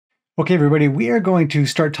Okay, everybody, we are going to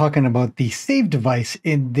start talking about the save device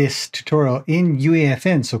in this tutorial in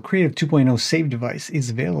UEFN. So Creative 2.0 save device is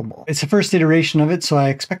available. It's the first iteration of it, so I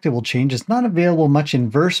expect it will change. It's not available much in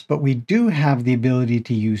verse, but we do have the ability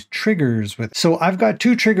to use triggers with it. So I've got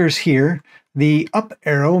two triggers here. The up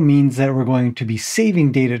arrow means that we're going to be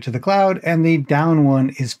saving data to the cloud, and the down one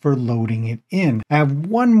is for loading it in. I have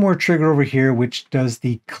one more trigger over here, which does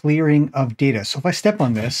the clearing of data. So if I step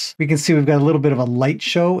on this, we can see we've got a little bit of a light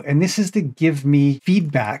show, and this is to give me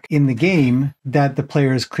feedback in the game that the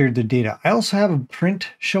player has cleared the data. I also have a print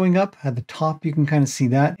showing up at the top. You can kind of see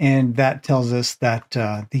that, and that tells us that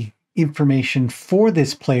the information for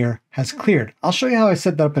this player has cleared. I'll show you how I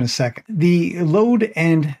set that up in a second. The load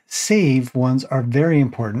and save ones are very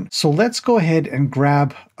important. So let's go ahead and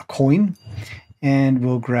grab a coin and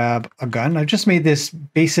we'll grab a gun. I've just made this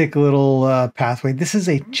basic little pathway. This is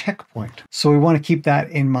a checkpoint. So we want to keep that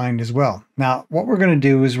in mind as well. Now, what we're going to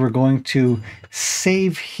do is we're going to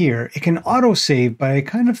save here. It can auto save, but I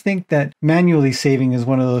kind of think that manually saving is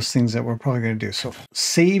one of those things that we're probably going to do. So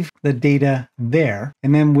save the data there,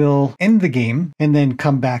 and then we'll end the game and then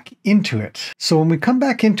come back into it. So when we come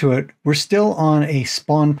back into it, we're still on a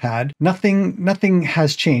spawn pad. Nothing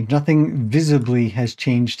has changed. Nothing visibly has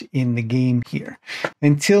changed in the game here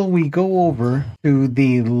until we go over to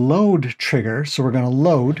the load trigger. So we're going to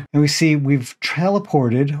load, and we see we've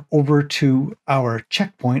teleported over to our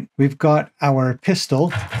checkpoint. We've got our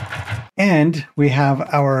pistol and we have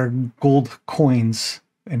our gold coins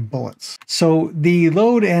and bullets. So the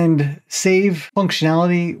load and save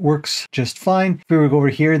functionality works just fine. If we were to go over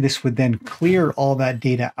here, this would then clear all that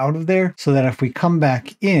data out of there so that if we come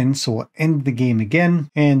back in, so we'll end the game again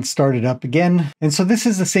and start it up again. And so this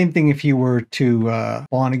is the same thing if you were to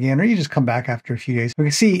spawn again, or you just come back after a few days. We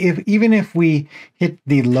can see even if we hit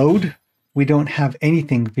the load, we don't have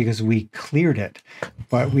anything because we cleared it,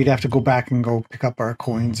 but we'd have to go back and go pick up our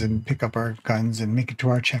coins and pick up our guns and make it to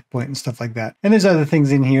our checkpoint and stuff like that. And there's other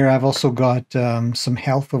things in here. I've also got some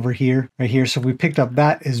health over here, right here. So if we picked up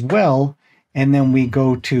that as well, and then we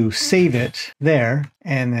go to save it there,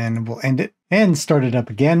 and then we'll end it and start it up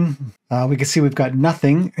again. We can see we've got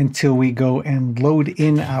nothing until we go and load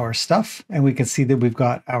in our stuff. And we can see that we've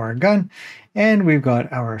got our gun and we've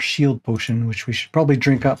got our shield potion, which we should probably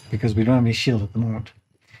drink up because we don't have any shield at the moment.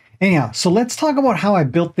 Anyhow, so let's talk about how I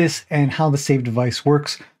built this and how the save device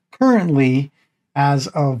works currently as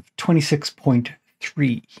of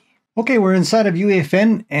 26.3. Okay, we're inside of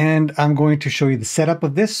UEFN, and I'm going to show you the setup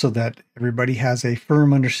of this so that everybody has a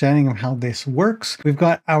firm understanding of how this works. We've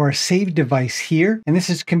got our save device here, and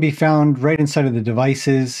can be found right inside of the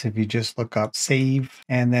devices. If you just look up save,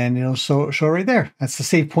 and then it'll show right there. That's the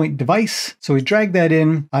save point device. So we drag that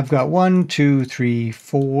in. I've got 1, 2, 3,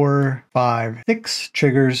 4, 5, 6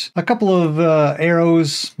 triggers, a couple of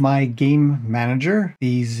arrows, my game manager,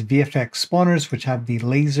 these VFX spawners, which have the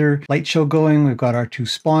laser light show going. We've got our 2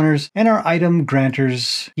 spawners, and our item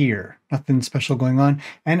granters here. Nothing special going on.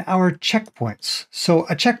 And our checkpoints. So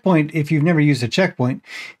a checkpoint, if you've never used a checkpoint,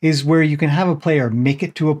 is where you can have a player make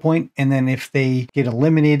it to a point, and then if they get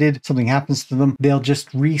eliminated, something happens to them, they'll just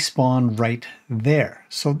respawn right there.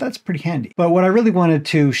 So that's pretty handy. But what I really wanted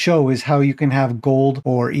to show is how you can have gold,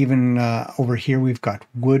 or even over here we've got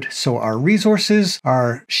wood. So our resources,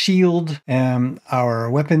 our shield,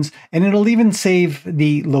 our weapons, and it'll even save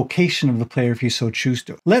the location of the player if you so choose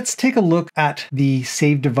to. Let's take a look at the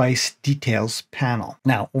save device details panel.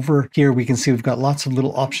 Now over here we can see we've got lots of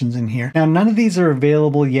little options in here. Now none of these are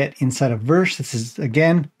available yet inside of verse. This is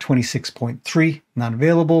again 26.3, not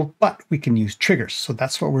available, but we can use triggers. So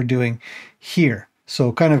that's what we're doing here.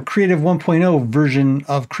 So kind of Creative 1.0 version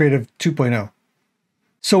of Creative 2.0.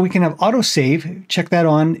 So we can have auto save. Check that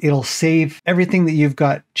on. It'll save everything that you've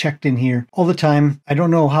got checked in here all the time. I don't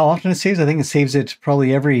know how often it saves. I think it saves it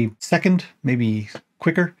probably every second, maybe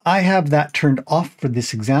quicker. I have that turned off for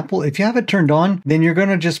this example. If you have it turned on, then you're going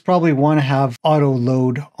to just probably want to have auto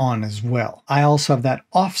load on as well. I also have that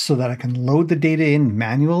off so that I can load the data in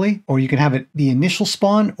manually, or you can have it the initial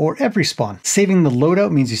spawn or every spawn. Saving the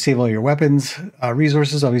loadout means you save all your weapons,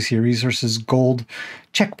 resources, obviously your resources, gold.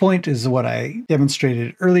 Checkpoint is what I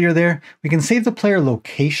demonstrated earlier there. We can save the player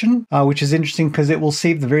location, which is interesting because it will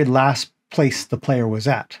save the very last place the player was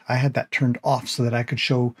at. I had that turned off so that I could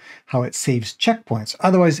show how it saves checkpoints.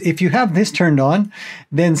 Otherwise, if you have this turned on,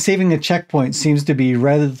 then saving a checkpoint seems to be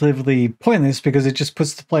relatively pointless because it just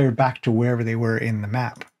puts the player back to wherever they were in the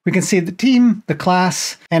map. We can save the team, the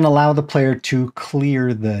class, and allow the player to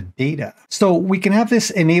clear the data. So we can have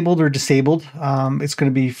this enabled or disabled. It's going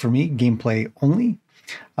to be, for me, gameplay only.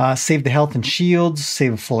 Save the health and shields,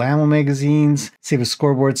 save full ammo magazines, save a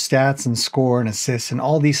scoreboard stats and score and assists, and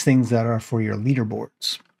all these things that are for your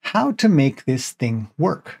leaderboards. How to make this thing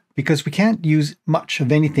work? Because we can't use much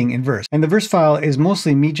of anything in Verse. And the Verse file is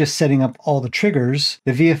mostly me just setting up all the triggers,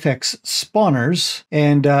 the VFX spawners,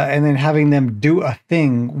 and then having them do a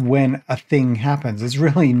thing when a thing happens. It's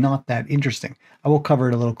really not that interesting. I will cover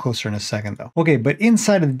it a little closer in a second though. Okay, but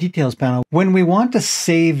inside of the details panel, when we want to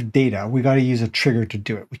save data, we got to use a trigger to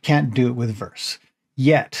do it. We can't do it with Verse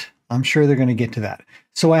yet. I'm sure they're going to get to that.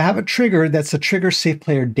 So I have a trigger that's a trigger save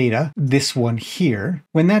player data, this one here.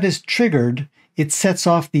 When that is triggered, it sets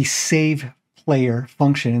off the save player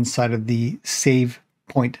function inside of the save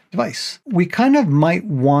point device. We kind of might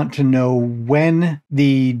want to know when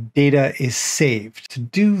the data is saved. To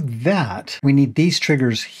do that, we need these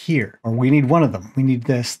triggers here, or we need one of them. We need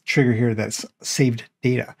this trigger here that's saved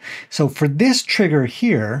data. So for this trigger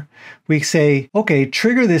here, we say, okay,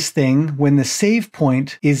 trigger this thing when the save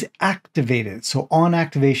point is activated. So on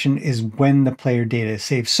activation is when the player data is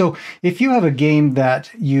saved. So if you have a game that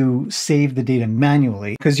you save the data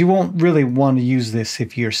manually, because you won't really want to use this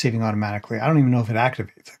if you're saving automatically. I don't even know if it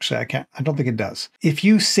activates. Actually, I don't think it does. If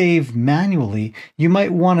you save manually, you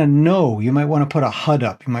might want to know, you might want to put a HUD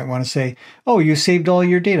up. You might want to say, oh, you saved all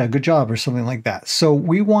your data. Good job, or something like that. So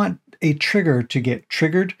we want a trigger to get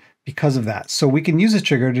triggered because of that. So we can use a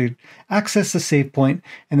trigger to access the save point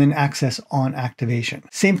and then access on activation.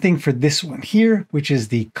 Same thing for this one here, which is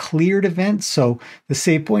the cleared event. So the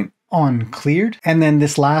save point on cleared. And then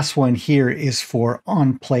this last one here is for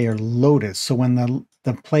on player loaded. So when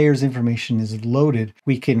the player's information is loaded,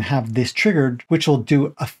 we can have this triggered, which will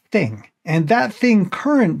do a thing. And that thing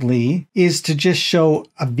currently is to just show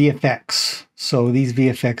a VFX. So these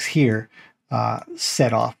VFX here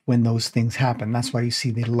set off when those things happen. That's why you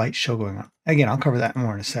see the light show going on. Again, I'll cover that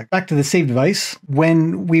more in a sec. Back to the save device.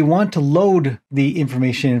 When we want to load the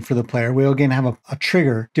information in for the player, we'll again have a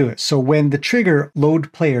trigger do it. So when the trigger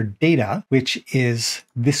load player data, which is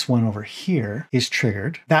this one over here, is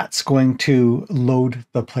triggered, that's going to load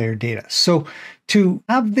the player data. So to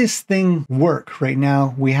have this thing work right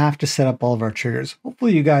now, we have to set up all of our triggers.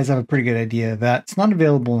 Hopefully you guys have a pretty good idea of that. It's not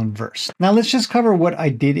available in Verse. Now let's just cover what I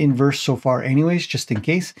did in Verse so far anyways, just in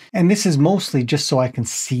case. And this is mostly just so I can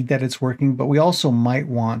see that it's working, but we also might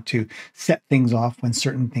want to set things off when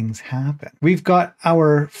certain things happen. We've got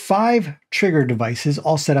our 5 trigger devices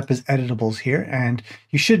all set up as editables here, and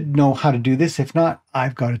you should know how to do this. If not,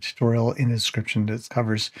 I've got a tutorial in the description that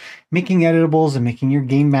covers making editables and making your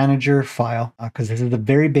game manager file, because this is the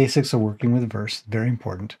very basics of working with Verse. Very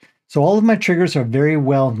important. So all of my triggers are very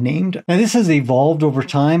well named. Now this has evolved over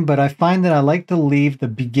time, but I find that I like to leave the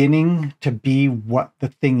beginning to be what the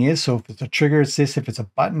thing is. So if it's a trigger, it's this. If it's a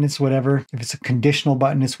button, it's whatever. If it's a conditional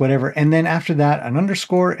button, it's whatever. And then after that, an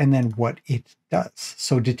underscore, and then what it does.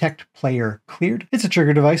 So detect player cleared. It's a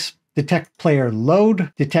trigger device. Detect player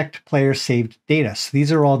load, detect player saved data. So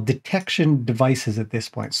these are all detection devices at this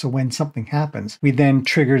point. So when something happens, we then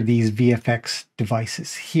trigger these VFX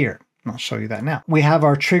devices here. I'll show you that now. We have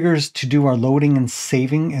our triggers to do our loading and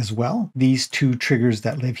saving as well. These 2 triggers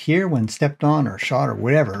that live here when stepped on or shot or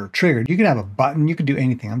whatever, or triggered. You can have a button, you can do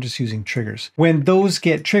anything. I'm just using triggers. When those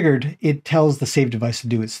get triggered, it tells the save device to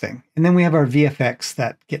do its thing. And then we have our VFX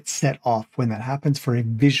that gets set off when that happens for a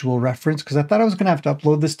visual reference, because I thought I was going to have to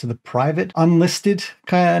upload this to the private unlisted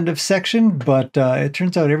kind of section, but it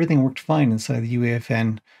turns out everything worked fine inside the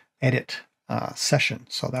UEFN edit session.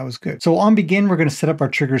 So that was good. So on begin, we're going to set up our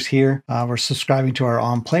triggers here. We're subscribing to our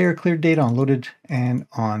on player cleared data, on loaded, and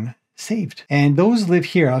on saved. And those live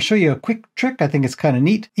here. I'll show you a quick trick. I think it's kind of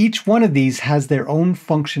neat. Each one of these has their own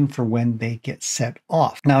function for when they get set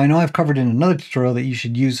off. Now I know I've covered in another tutorial that you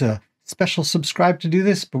should use a special subscribe to do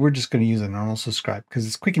this, but we're just going to use a normal subscribe because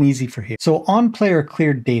it's quick and easy for here. So on player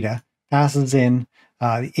cleared data passes in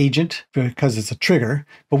the agent because it's a trigger,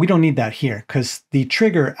 but we don't need that here because the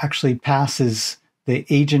trigger actually passes the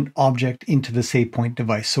agent object into the save point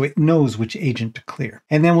device. So it knows which agent to clear.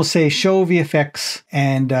 And then we'll say show VFX,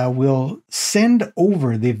 and we'll send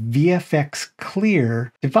over the VFX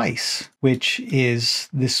clear device, which is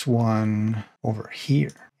this one over here.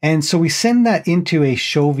 And so we send that into a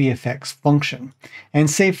show VFX function. And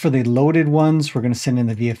say for the loaded ones, we're going to send in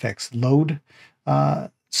the VFX load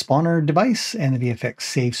spawner device and the VFX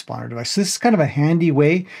save spawner device. So this is kind of a handy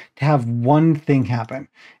way to have one thing happen.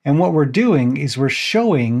 And what we're doing is we're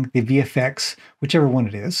showing the VFX, whichever one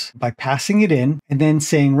it is, by passing it in and then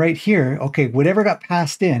saying right here, okay, whatever got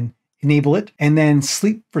passed in, enable it, and then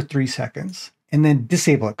sleep for 3 seconds. and then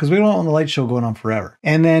disable it because we don't want the light show going on forever.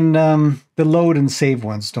 And then the load and save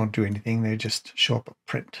ones don't do anything. They just show up a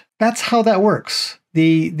print. That's how that works.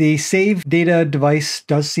 The save data device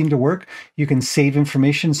does seem to work. You can save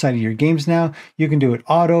information inside of your games now. You can do it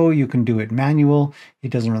auto, you can do it manual.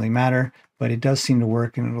 It doesn't really matter, but it does seem to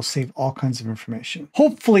work and it'll save all kinds of information.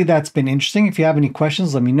 Hopefully that's been interesting. If you have any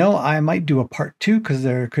questions, let me know. I might do a part 2 because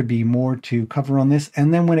there could be more to cover on this.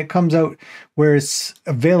 And then when it comes out where it's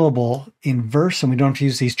available in verse and we don't have to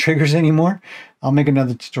use these triggers anymore, I'll make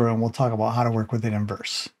another tutorial and we'll talk about how to work with it in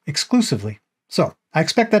verse exclusively. So I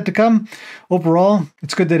expect that to come. Overall,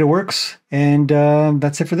 it's good that it works. And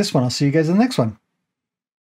that's it for this one. I'll see you guys in the next one.